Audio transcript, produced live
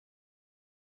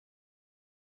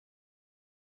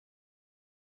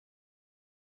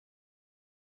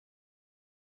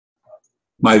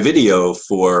My video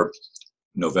for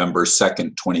November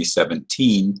 2nd,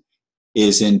 2017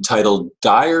 is entitled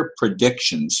Dire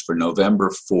Predictions for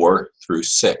November 4th through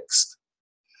 6th.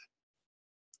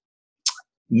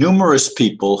 Numerous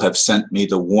people have sent me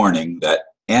the warning that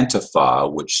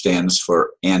Antifa, which stands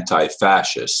for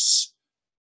anti-fascists,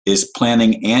 is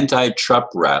planning anti-Trump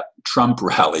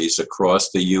rallies across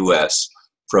the U.S.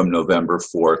 from November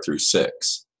 4 through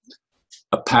 6.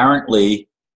 Apparently,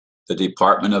 the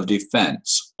Department of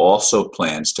Defense also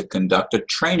plans to conduct a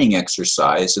training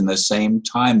exercise in the same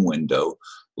time window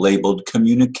labeled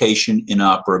communication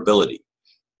inoperability,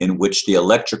 in which the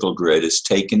electrical grid is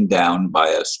taken down by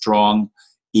a strong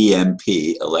EMP,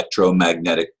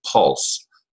 electromagnetic pulse,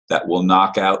 that will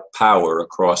knock out power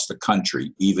across the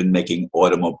country, even making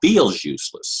automobiles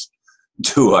useless.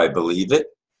 Do I believe it?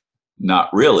 Not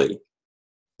really.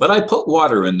 But I put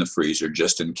water in the freezer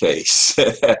just in case.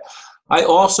 I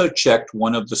also checked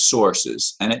one of the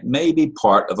sources, and it may be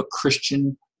part of a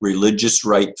Christian religious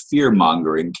right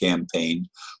fear-mongering campaign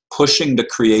pushing the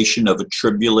creation of a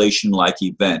tribulation-like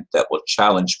event that will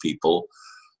challenge people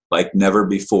like never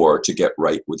before to get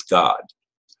right with God.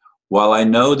 While I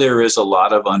know there is a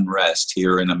lot of unrest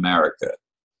here in America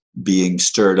being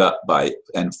stirred up by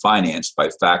and financed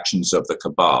by factions of the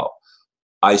cabal,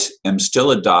 I am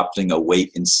still adopting a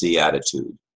wait-and-see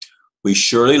attitude. We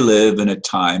surely live in a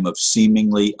time of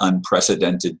seemingly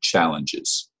unprecedented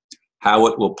challenges. How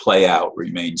it will play out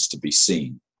remains to be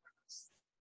seen.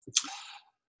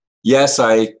 Yes,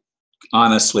 I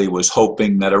honestly was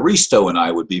hoping that Aristo and I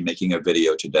would be making a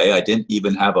video today. I didn't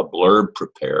even have a blurb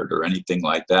prepared or anything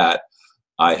like that.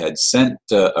 I had sent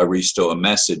Aristo a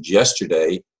message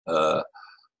yesterday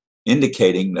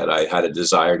indicating that I had a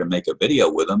desire to make a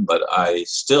video with him, but I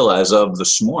still, as of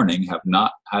this morning, have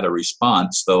not had a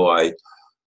response, though I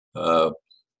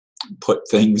put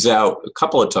things out a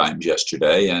couple of times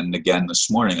yesterday, and again this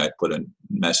morning I put a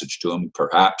message to him.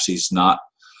 Perhaps he's not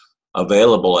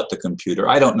available at the computer.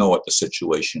 I don't know what the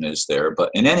situation is there,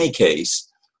 but in any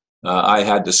case, I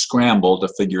had to scramble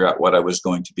to figure out what I was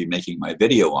going to be making my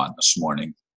video on this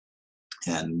morning,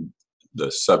 and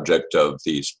the subject of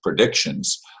these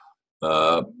predictions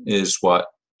is what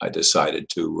I decided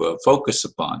to focus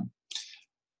upon.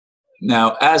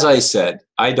 Now, as I said,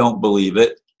 I don't believe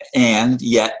it, and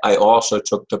yet I also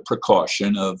took the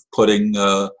precaution of putting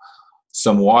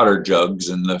some water jugs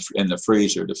in the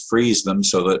freezer to freeze them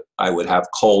so that I would have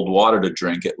cold water to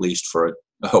drink at least for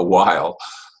a while.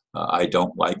 I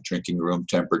don't like drinking room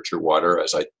temperature water,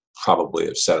 as I probably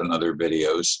have said in other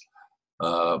videos.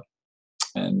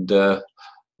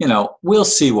 You know, we'll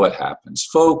see what happens.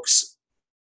 Folks,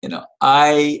 you know,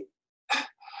 I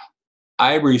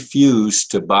refuse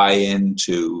to buy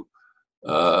into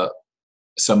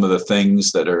some of the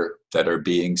things that are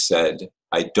being said.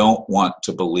 I don't want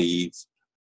to believe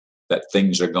that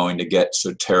things are going to get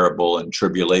so terrible and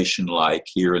tribulation-like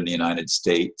here in the United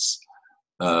States.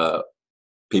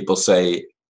 People say,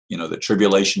 you know, the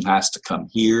tribulation has to come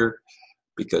here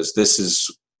because this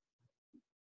is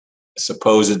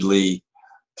supposedly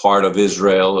part of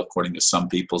Israel, according to some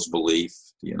people's belief.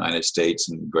 The United States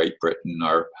and Great Britain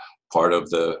are part of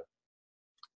the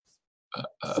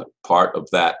part of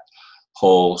that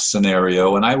whole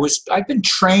scenario. And I've been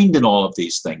trained in all of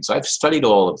these things. I've studied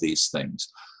all of these things.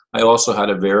 I also had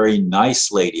a very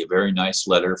nice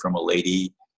letter from a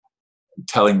lady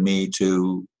telling me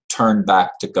to turn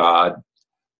back to God.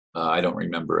 I don't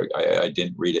remember. I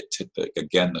didn't read it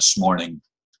again this morning.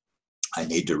 I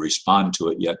need to respond to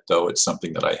it yet, though. It's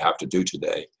something that I have to do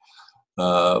today.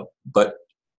 But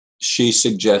she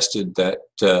suggested that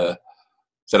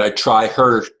I try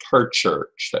her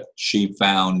church, that she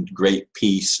found great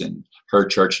peace in her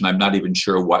church, and I'm not even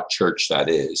sure what church that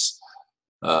is.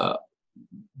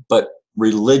 But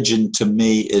religion, to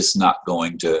me, is not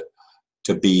going to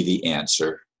be the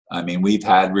answer. I mean, we've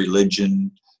had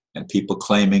religion and people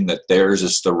claiming that theirs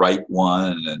is the right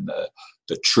one, and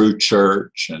the true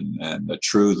church, and the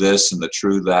true this and the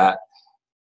true that.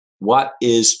 What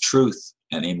is truth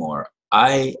anymore?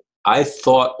 I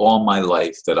thought all my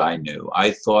life that I knew.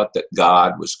 I thought that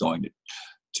God was going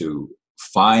to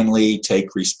finally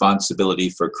take responsibility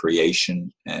for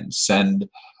creation and send,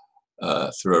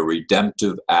 through a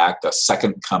redemptive act, a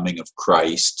second coming of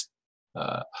Christ.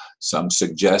 Some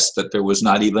suggest that there was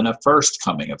not even a first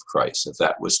coming of Christ, if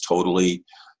that was totally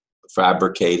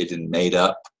fabricated and made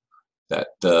up, that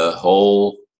the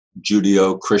whole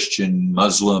Judeo-Christian,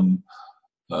 Muslim,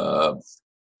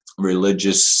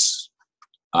 religious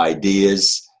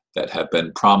ideas that have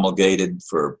been promulgated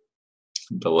for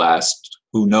the last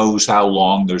who knows how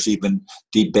long. There's even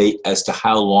debate as to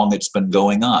how long it's been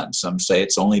going on. Some say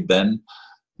it's only been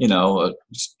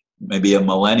maybe a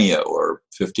millennia or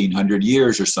 1,500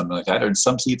 years or something like that, or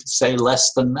some even say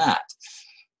less than that.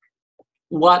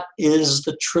 What is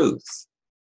the truth?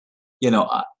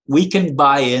 We can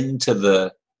buy into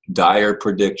the dire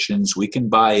predictions. We can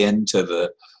buy into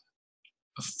the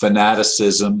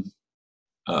fanaticism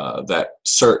that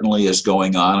certainly is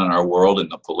going on in our world in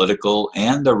the political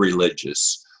and the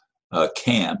religious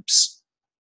camps.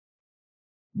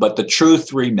 But the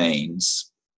truth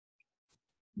remains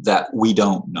that we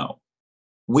don't know.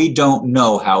 We don't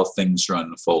know how things are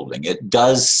unfolding. It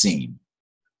does seem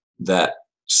that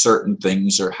certain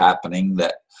things are happening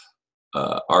that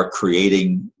are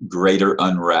creating greater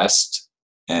unrest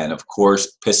and, of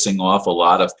course, pissing off a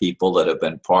lot of people that have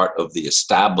been part of the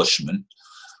establishment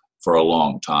for a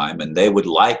long time. And they would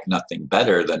like nothing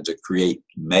better than to create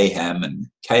mayhem and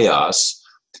chaos.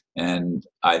 And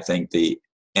I think the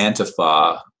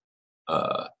Antifa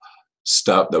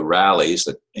stuff, the rallies,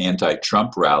 the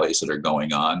anti-Trump rallies that are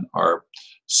going on are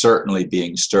certainly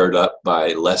being stirred up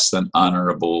by less than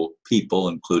honorable people,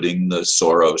 including the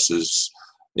Soroses,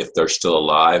 if they're still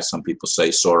alive. Some people say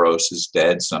Soros is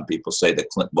dead. Some people say that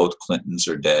both Clintons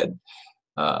are dead.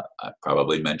 I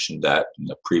probably mentioned that in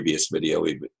the previous video,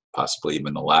 possibly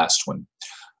even the last one.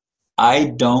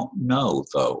 I don't know,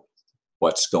 though,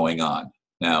 what's going on.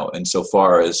 Now,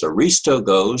 insofar as Aristo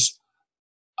goes,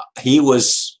 he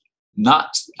was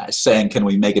not saying, can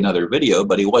we make another video,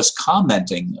 but he was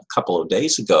commenting a couple of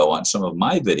days ago on some of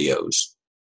my videos.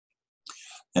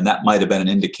 And that might have been an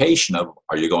indication of,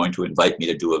 are you going to invite me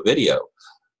to do a video?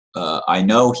 I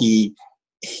know he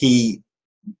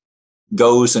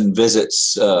goes and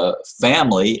visits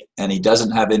family, and he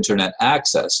doesn't have internet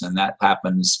access, and that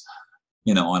happens,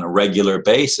 on a regular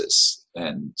basis.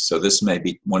 And so this may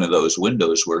be one of those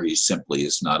windows where he simply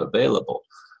is not available.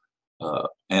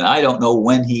 And I don't know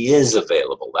when he is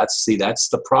available. That's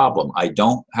the problem. I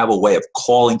don't have a way of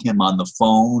calling him on the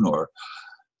phone or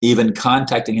even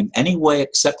contacting him any way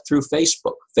except through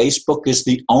Facebook. Facebook is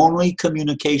the only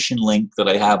communication link that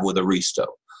I have with Aristo.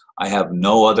 I have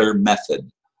no other method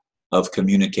of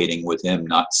communicating with him,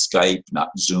 not Skype, not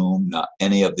Zoom, not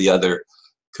any of the other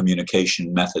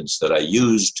communication methods that I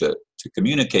use to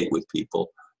communicate with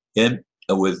people.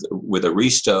 With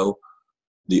Aristo,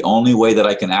 the only way that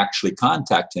I can actually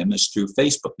contact him is through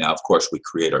Facebook. Now, of course, we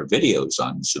create our videos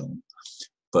on Zoom,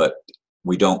 but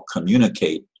we don't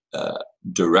communicate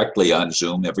directly on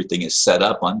Zoom. Everything is set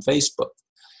up on Facebook.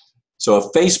 So if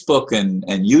Facebook and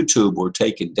YouTube were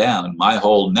taken down, my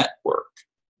whole network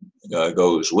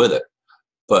goes with it.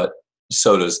 But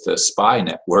so does the spy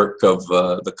network of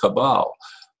the cabal.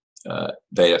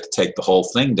 They have to take the whole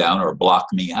thing down or block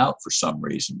me out for some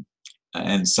reason.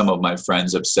 And some of my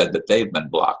friends have said that they've been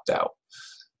blocked out.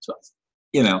 So,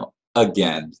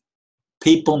 again,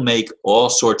 people make all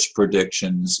sorts of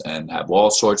predictions and have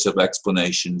all sorts of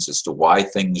explanations as to why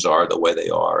things are the way they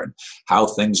are and how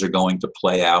things are going to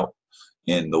play out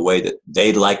in the way that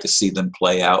they'd like to see them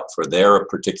play out for their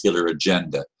particular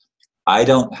agenda. I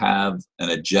don't have an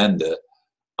agenda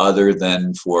other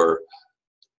than for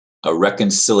a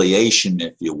reconciliation,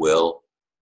 if you will,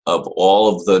 of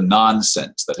all of the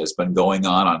nonsense that has been going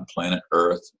on planet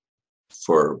Earth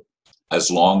for as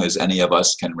long as any of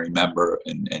us can remember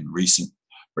in recent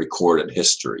recorded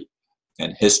history.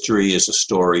 And history is a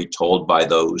story told by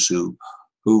those who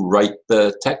write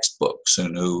the textbooks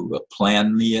and who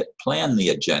plan the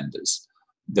agendas.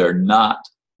 They're not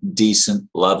decent,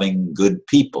 loving, good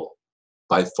people.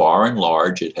 By far and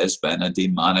large, it has been a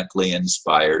demonically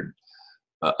inspired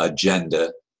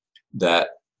agenda that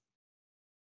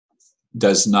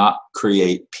does not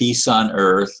create peace on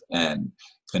earth and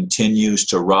continues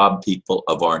to rob people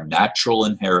of our natural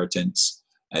inheritance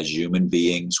as human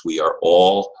beings. We are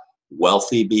all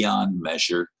wealthy beyond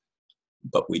measure,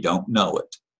 but we don't know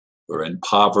it. We're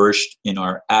impoverished in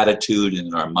our attitude,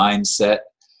 in our mindset,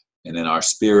 and in our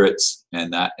spirits,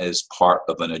 and that is part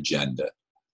of an agenda.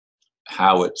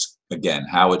 How it's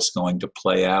going to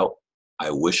play out, I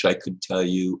wish I could tell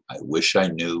you. I wish I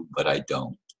knew, but I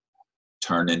don't.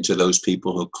 Turn into those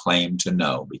people who claim to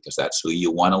know, because that's who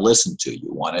you want to listen to.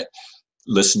 You want to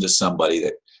listen to somebody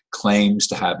that claims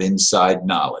to have inside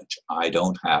knowledge. I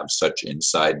don't have such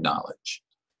inside knowledge.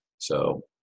 So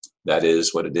that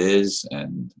is what it is,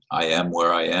 and I am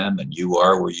where I am, and you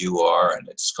are where you are, and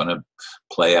it's going to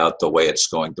play out the way it's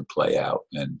going to play out.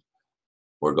 And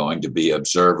we're going to be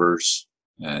observers,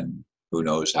 and who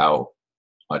knows how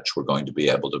much we're going to be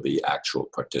able to be actual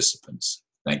participants.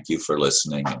 Thank you for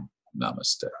listening, and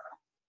namaste.